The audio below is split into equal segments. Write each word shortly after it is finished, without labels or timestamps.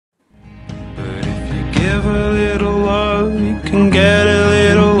give a little love, you can get a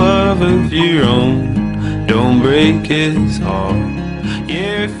little love of your own. Don't break his heart.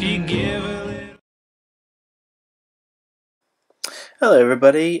 Yeah, if you give a little. Hello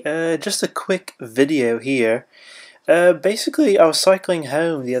everybody, just a quick video here. Basically I was cycling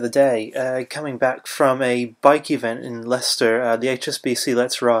home the other day, coming back from a bike event in Leicester, the HSBC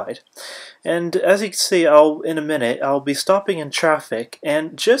Let's Ride. And as you can see, in a minute I'll be stopping in traffic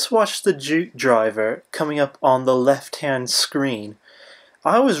and just watch the Juke driver coming up on the left hand screen.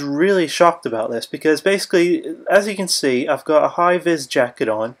 I was really shocked about this because basically, as you can see, I've got a Hi-Viz jacket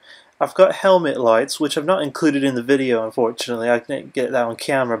on. I've got helmet lights, which I've not included in the video, unfortunately. I couldn't get that on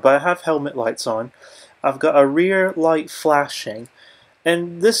camera, but I have helmet lights on. I've got a rear light flashing,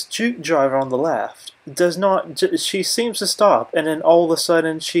 and this Juke driver on the left does not. She seems to stop, and then all of a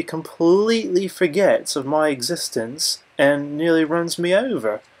sudden she completely forgets of my existence and nearly runs me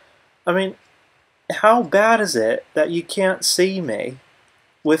over. I mean, how bad is it that you can't see me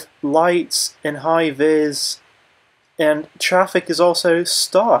with lights and high-vis, and traffic is also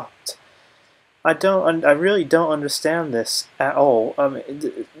stopped? I really don't understand this at all. I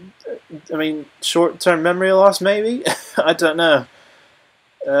mean, short-term memory loss, maybe? I don't know.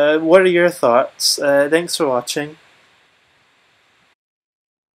 What are your thoughts? Thanks for watching.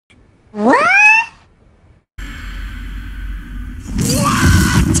 What?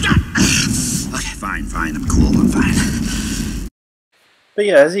 Okay, fine, I'm cool, I'm fine. But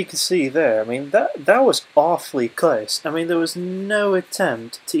yeah, as you can see there, I mean, that was awfully close. I mean, there was no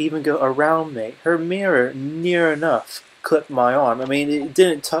attempt to even go around me. Her mirror near enough clipped my arm. I mean, it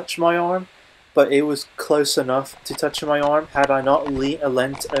didn't touch my arm, but it was close enough to touch my arm had I not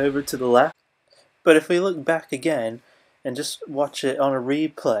leant over to the left. But if we look back again and just watch it on a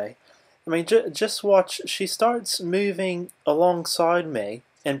replay, I mean, just watch. She starts moving alongside me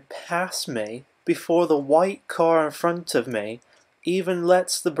and past me before the white car in front of me even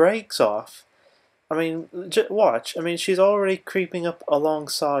lets the brakes off. I mean, watch. I mean, she's already creeping up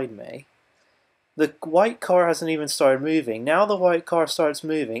alongside me. The white car hasn't even started moving. Now the white car starts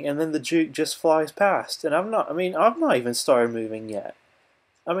moving, and then the Juke just flies past. And I've not even started moving yet.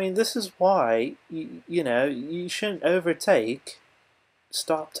 I mean, this is why, you know, you shouldn't overtake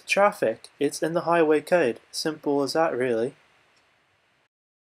stopped traffic. It's in the highway code. Simple as that, really.